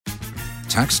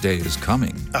Tax day is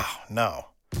coming. Oh, no.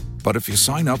 But if you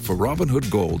sign up for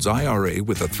Robinhood Gold's IRA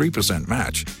with a 3%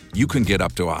 match, you can get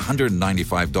up to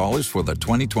 $195 for the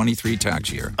 2023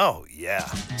 tax year. Oh, yeah.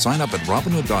 Sign up at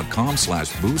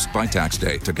Robinhood.com/boost by tax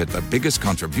day to get the biggest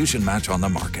contribution match on the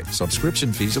market.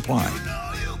 Subscription fees apply.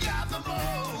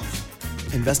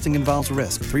 Investing involves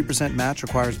risk. 3% match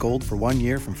requires gold for 1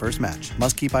 year from first match.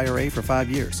 Must keep IRA for 5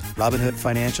 years. Robinhood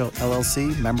Financial,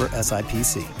 LLC, member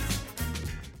SIPC.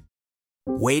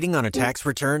 Waiting on a tax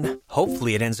return?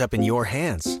 Hopefully it ends up in your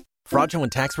hands.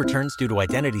 Fraudulent tax returns due to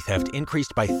identity theft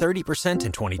increased by 30%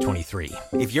 in 2023.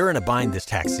 If you're in a bind this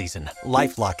tax season,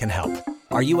 LifeLock can help.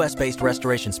 Our U.S.-based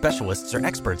restoration specialists are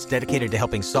experts dedicated to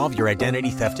helping solve your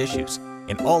identity theft issues.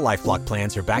 And all LifeLock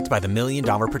plans are backed by the $1 Million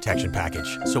Protection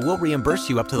Package. So we'll reimburse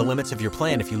you up to the limits of your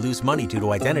plan if you lose money due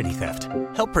to identity theft.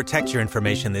 Help protect your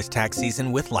information this tax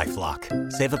season with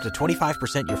LifeLock. Save up to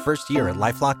 25% your first year at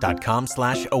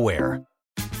LifeLock.com/aware.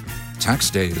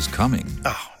 Tax day is coming.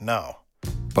 Oh, no.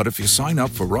 But if you sign up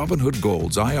for Robinhood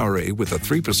Gold's IRA with a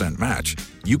 3% match,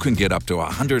 you can get up to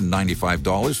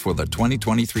 $195 for the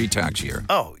 2023 tax year.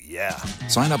 Oh, yeah.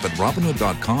 Sign up at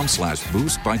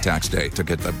Robinhood.com/boost by tax day to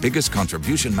get the biggest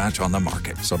contribution match on the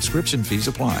market. Subscription fees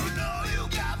apply.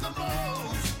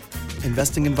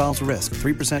 Investing involves risk.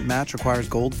 3% match requires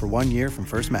gold for 1 year from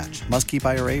first match. Must keep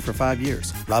IRA for 5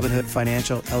 years. Robinhood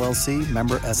Financial, LLC,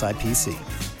 member SIPC.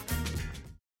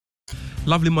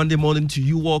 Lovely Monday morning to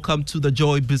you. Welcome to the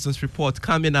Joy Business Report.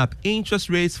 Coming up, interest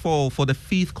rates fall for the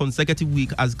 5th consecutive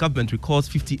week as government records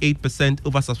 58%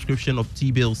 oversubscription of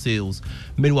T-bill sales.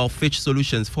 Meanwhile, Fitch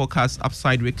Solutions forecasts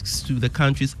upside risks to the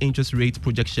country's interest rate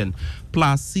projection.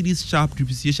 Plus, cedi's sharp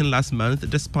depreciation last month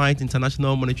despite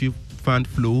International Monetary Fund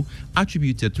flow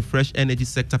attributed to fresh energy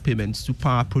sector payments to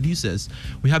power producers.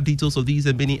 We have details of these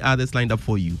and many others lined up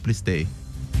for you. Please stay.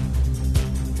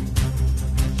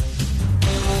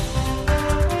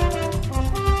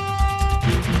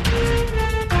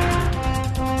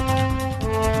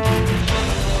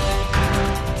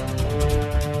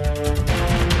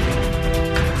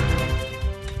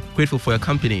 Grateful for your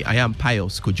company. I am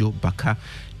Pius Kojo Baka.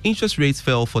 Interest rates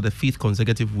fell for the 5th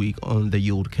consecutive week on the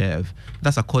yield curve.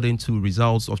 That's according to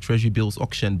results of Treasury bills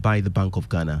auctioned by the Bank of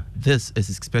Ghana. This is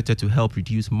expected to help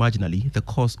reduce marginally the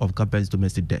cost of government's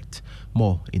domestic debt.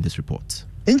 More in this report.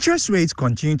 Interest rates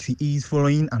continue to ease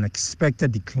following an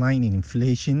expected decline in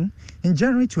inflation in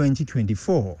January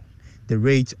 2024. The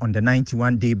rate on the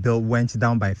 91-day bill went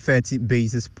down by 30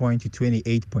 basis points to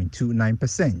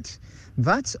 28.29%.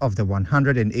 That of the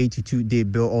 182-day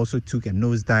bill also took a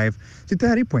nosedive to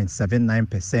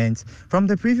 30.79% from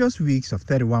the previous weeks of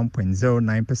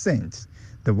 31.09%.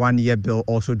 The 1-year bill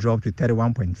also dropped to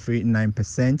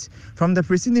 31.39% from the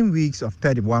preceding weeks of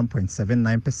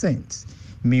 31.79%.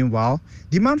 Meanwhile,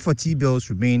 demand for T-bills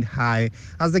remained high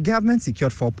as the government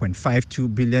secured 4.52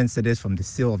 billion cedis from the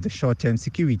sale of the short-term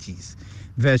securities.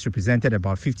 This represented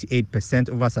about 58%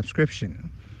 oversubscription.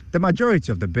 The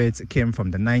majority of the bids came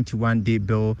from the 91-day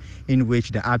bill, in which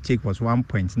the uptake was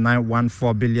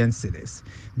 1.914 billion cedis.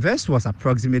 This was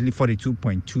approximately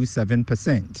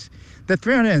 42.27%. The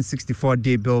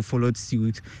 364-day bill followed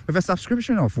suit with a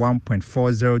subscription of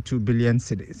 1.402 billion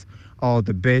cedis. All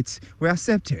the bids were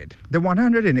accepted. The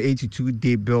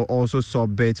 182-day bill also saw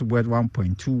bids worth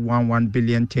 1.211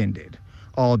 billion tendered.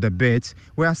 All the bids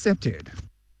were accepted.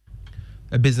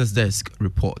 A Business Desk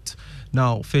report.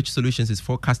 Now, Fitch Solutions is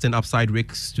forecasting upside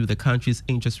risks to the country's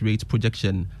interest rate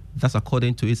projection. That's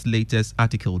according to its latest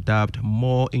article dubbed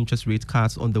 "More Interest Rate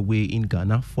Cuts on the Way in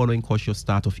Ghana Following Cautious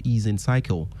Start of Easing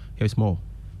Cycle." Here's more.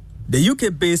 The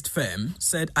UK-based firm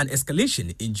said an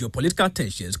escalation in geopolitical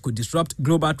tensions could disrupt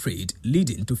global trade,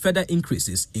 leading to further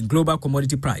increases in global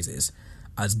commodity prices.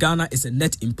 As Ghana is a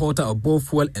net importer of both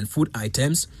fuel and food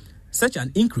items, such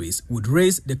an increase would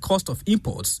raise the cost of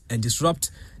imports and disrupt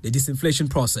the disinflation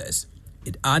process.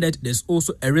 It added there's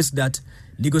also a risk that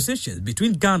negotiations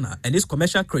between Ghana and its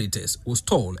commercial creditors will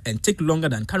stall and take longer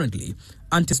than currently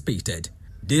anticipated.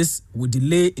 This would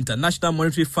delay International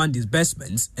Monetary Fund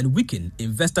disbursements and weaken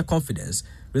investor confidence,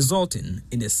 resulting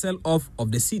in a sell-off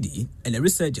of the cedi and a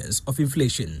resurgence of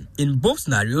inflation. In both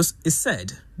scenarios, it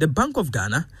said the Bank of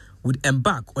Ghana would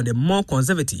embark on a more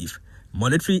conservative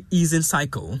monetary easing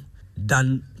cycle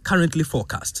than currently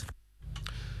forecast.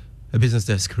 A Business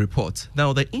Desk report.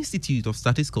 Now, the Institute of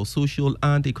Statistical, Social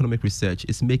and Economic Research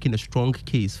is making a strong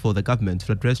case for the government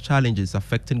to address challenges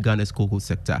affecting Ghana's cocoa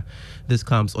sector. This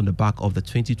comes on the back of the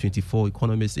 2024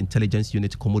 Economist Intelligence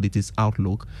Unit Commodities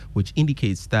Outlook, which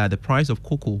indicates that the price of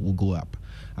cocoa will go up.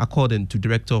 According to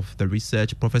Director of the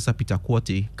Research, Professor Peter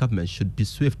Quartey, government should be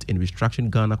swift in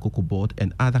restructuring Ghana Cocoa Board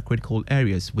and other critical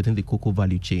areas within the cocoa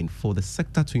value chain for the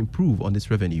sector to improve on its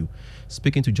revenue.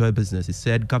 Speaking to Joy Business, he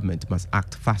said government must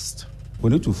act fast. We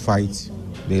need to fight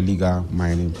the illegal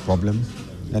mining problem,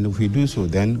 and if we do so,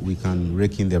 then we can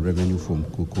rake in the revenue from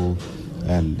cocoa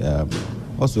and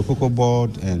also Cocoa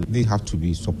Board, and they have to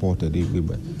be supported.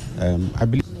 I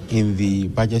believe in the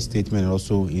budget statement and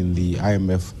also in the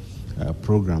IMF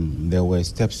program, there were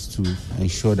steps to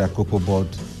ensure that Cocoa Board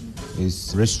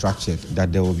is restructured,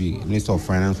 that there will be Minister of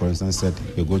Finance, for instance, said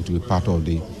you're going to be part of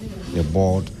the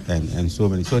board and so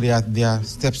many. So there are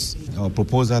steps or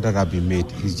proposals that have been made.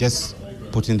 It's just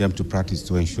putting them to practice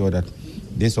to ensure that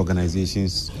these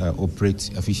organizations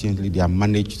operate efficiently, they are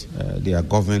managed, they are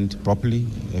governed properly,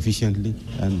 efficiently.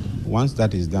 And once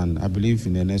that is done, I believe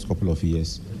in the next couple of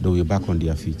years, they will be back on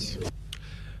their feet.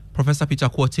 Professor Peter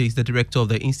Quartey is the director of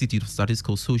the Institute of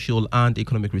Statistical, Social and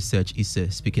Economic Research, ISE,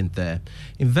 speaking there.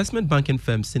 Investment banking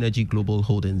firm Synergy Global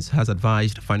Holdings has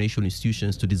advised financial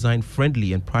institutions to design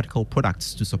friendly and practical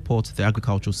products to support the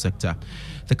agricultural sector.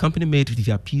 The company made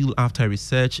the appeal after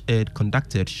research it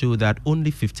conducted showed that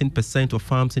only 15% of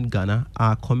farms in Ghana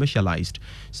are commercialized.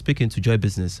 Speaking to Joy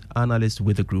Business, analyst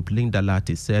with the group Linda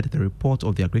Latte said the report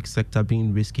of the agri sector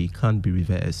being risky can't be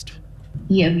reversed.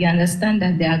 Yeah, we understand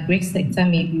that the agri sector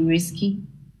may be risky,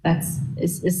 but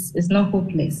it's not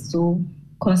hopeless. So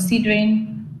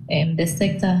considering the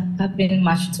sector having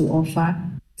much to offer,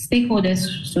 stakeholders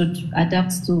should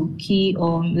adapt to key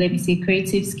or let me say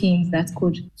creative schemes that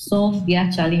could solve their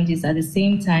challenges at the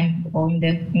same time or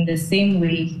in the same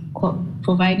way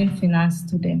providing finance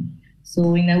to them.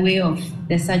 So in a way of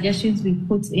the suggestions we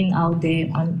put in out there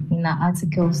in our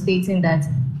article stating that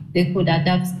they could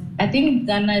adapt. I think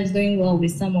Ghana is doing well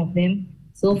with some of them.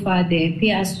 So far, the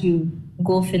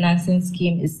pay-as-you-go financing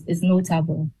scheme is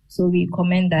notable. So we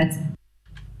commend that.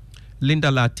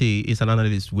 Linda Latte is an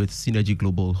analyst with Synergy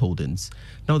Global Holdings.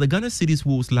 Now, the Ghana cedi's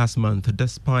woes last month,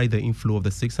 despite the inflow of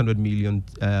the $600 million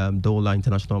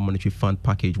International Monetary Fund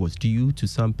package, was due to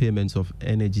some payments of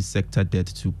energy sector debt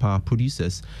to power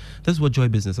producers. That's what Joy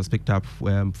Business has picked up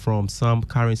from some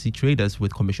currency traders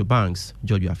with commercial banks.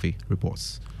 George Yafe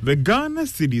reports. The Ghana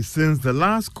cedi since the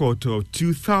last quarter of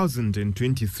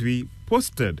 2023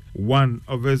 posted one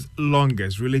of its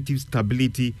longest relative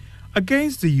stability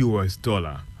against the US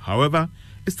dollar. However,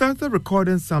 it started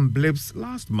recording some blips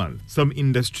last month. Some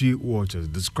industry watchers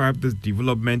described this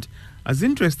development as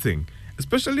interesting,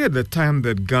 especially at the time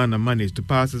that Ghana managed to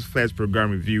pass its first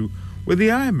program review with the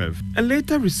IMF and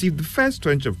later received the first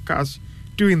tranche of cash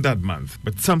during that month.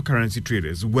 But some currency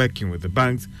traders working with the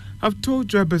banks have told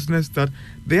Joy Business that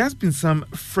there has been some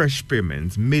fresh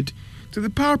payments made to the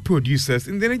power producers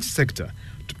in the energy sector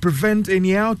to prevent any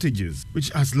outages, which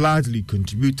has largely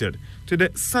contributed to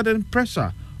the sudden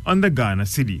pressure on the Ghana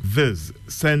cedi. This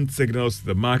sends signals to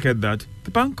the market that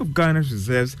the Bank of Ghana's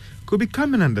reserves could be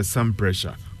coming under some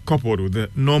pressure, coupled with the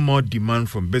normal demand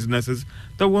from businesses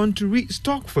that want to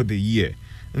restock for the year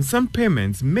and some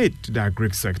payments made to the agri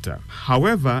sector.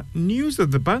 However, news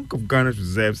that the Bank of Ghana's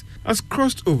reserves has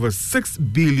crossed over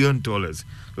 $6 billion,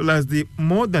 well as the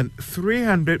more than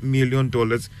 $300 million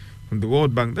from the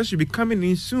World Bank that should be coming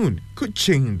in soon, could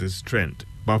change this trend.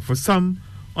 But for some,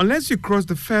 unless you cross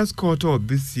the first quarter of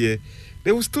this year,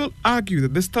 they will still argue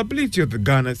that the stability of the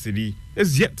Ghana cedi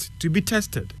is yet to be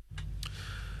tested.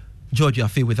 George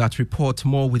Yafe with that report.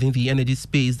 More within the energy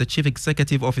space, the Chief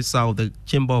Executive Officer of the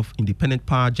Chamber of Independent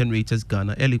Power Generators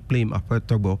Ghana, Eli Plame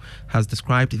Apetogbo, has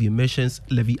described the Emissions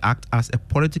Levy Act as a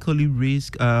politically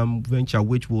risked venture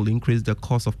which will increase the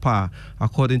cost of power.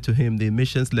 According to him, the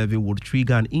emissions levy would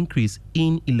trigger an increase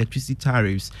in electricity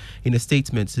tariffs. In a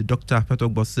statement, Dr.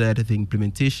 Apetogbo said the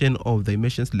implementation of the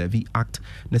Emissions Levy Act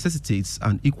necessitates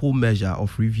an equal measure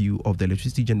of review of the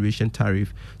electricity generation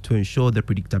tariff to ensure the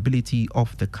predictability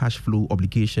of the cash flow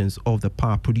obligations of the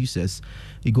power producers.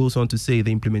 It goes on to say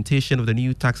the implementation of the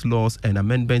new tax laws and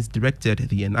amendments directed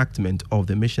the enactment of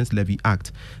the Emissions Levy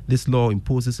Act. This law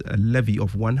imposes a levy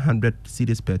of 100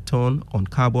 cedis per ton on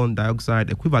carbon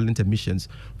dioxide equivalent emissions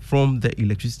from the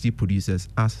electricity producers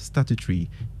as statutory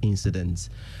incidents.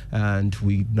 And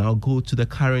we now go to the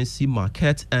currency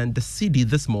market, and the cedi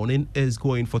this morning is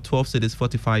going for 12 cedis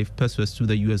 45 pesos to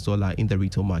the US dollar in the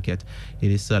retail market.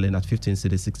 It is selling at 15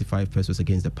 cedis 65 pesos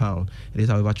against the pound. It is,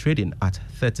 however, trading at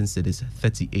 13 cedis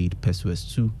 38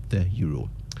 pesos to the euro.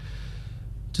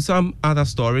 To some other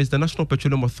stories, the National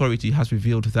Petroleum Authority has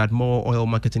revealed that more oil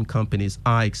marketing companies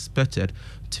are expected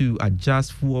to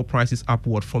adjust fuel prices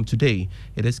upward from today.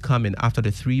 It is coming after the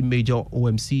three major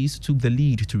OMCs took the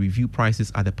lead to review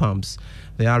prices at the pumps.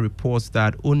 There are reports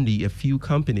that only a few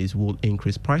companies will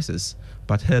increase prices.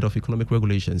 But Head of Economic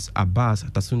Regulations, Abbas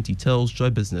Tasunti, tells Joy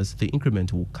Business the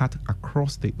increment will cut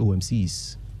across the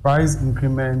OMCs. Price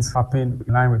increments happen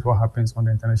in line with what happens on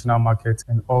the international market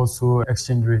and also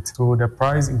exchange rate. So the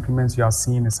price increments you are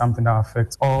seeing is something that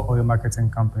affects all oil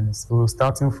marketing companies. So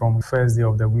starting from the first day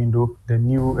of the window, the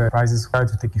new prices start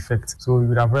to take effect. So you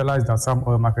would have realized that some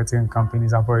oil marketing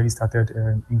companies have already started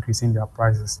increasing their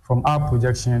prices. From our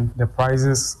projection, the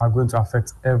prices are going to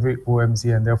affect every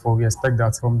OMC, and therefore we expect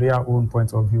that from their own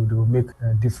point of view, they will make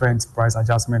different price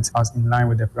adjustments as in line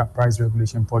with the price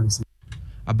regulation policy.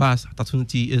 Abbas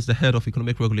Tatunti is the head of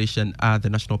economic regulation at the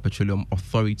National Petroleum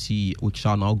Authority, which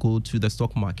shall now go to the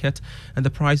stock market. And the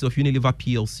price of Unilever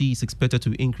PLC is expected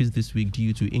to increase this week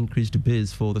due to increased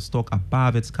bids for the stock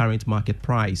above its current market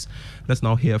price. Let's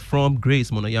now hear from Grace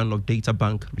Monayan of Data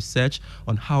Bank Research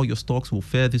on how your stocks will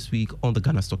fare this week on the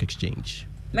Ghana Stock Exchange.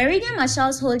 Meridian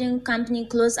Marshalls Holding Company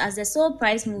closed as the sole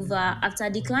price mover after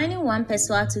declining 1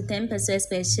 peso to 10 pesos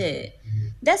per share.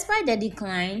 Despite the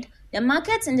decline, the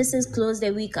market indices closed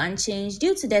the week unchanged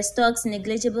due to the stock's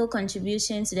negligible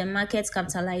contribution to the market's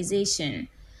capitalization.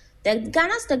 The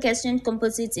Ghana Stock Exchange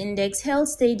Composite Index held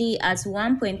steady at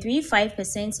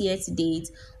 1.35%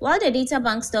 year-to-date, while the Data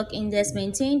Bank Stock Index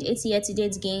maintained its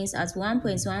year-to-date gains at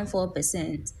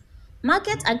 1.14%.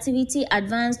 Market activity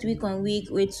advanced week on week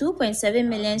with 2.7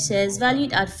 million shares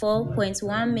valued at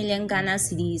 4.1 million Ghana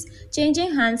cedis,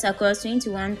 changing hands across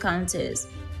 21 counters.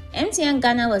 MTN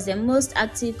Ghana was the most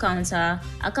active counter,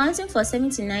 accounting for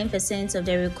 79% of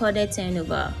the recorded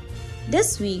turnover.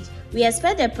 This week, we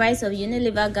expect the price of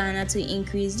Unilever Ghana to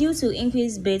increase due to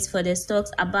increased bids for the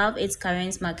stocks above its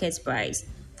current market price.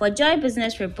 For Joy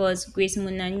Business Reports, Grace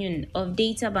Munanyun of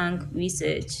Data Bank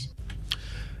Research.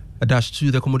 A dash to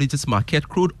the commodities market.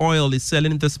 Crude oil is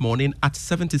selling this morning at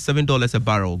 $77 a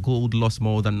barrel. Gold lost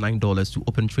more than $9 to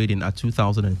open trading at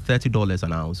 $2,030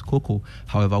 an ounce. Cocoa,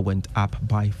 however, went up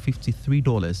by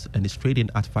 $53 and is trading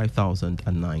at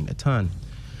 $5,009 a ton.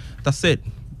 That's it.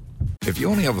 If you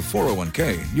only have a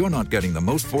 401k, you're not getting the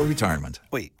most for retirement.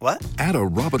 Wait, what? Add a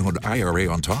Robinhood IRA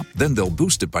on top, then they'll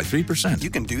boost it by 3%.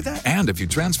 You can do that? And if you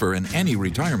transfer in any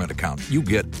retirement account, you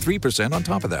get 3% on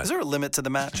top of that. Is there a limit to the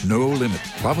match? No limit.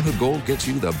 Robinhood Gold gets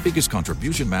you the biggest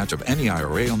contribution match of any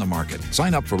IRA on the market.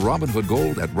 Sign up for Robinhood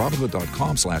Gold at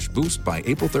Robinhood.com/boost by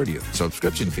April 30th.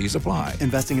 Subscription fees apply.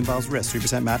 Investing involves risk.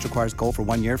 3% match requires gold for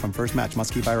 1 year from first match.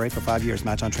 Must keep IRA for 5 years.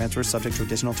 Match on transfers subject to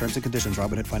additional terms and conditions.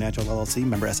 Robinhood Financial LLC,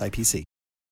 member SIPC.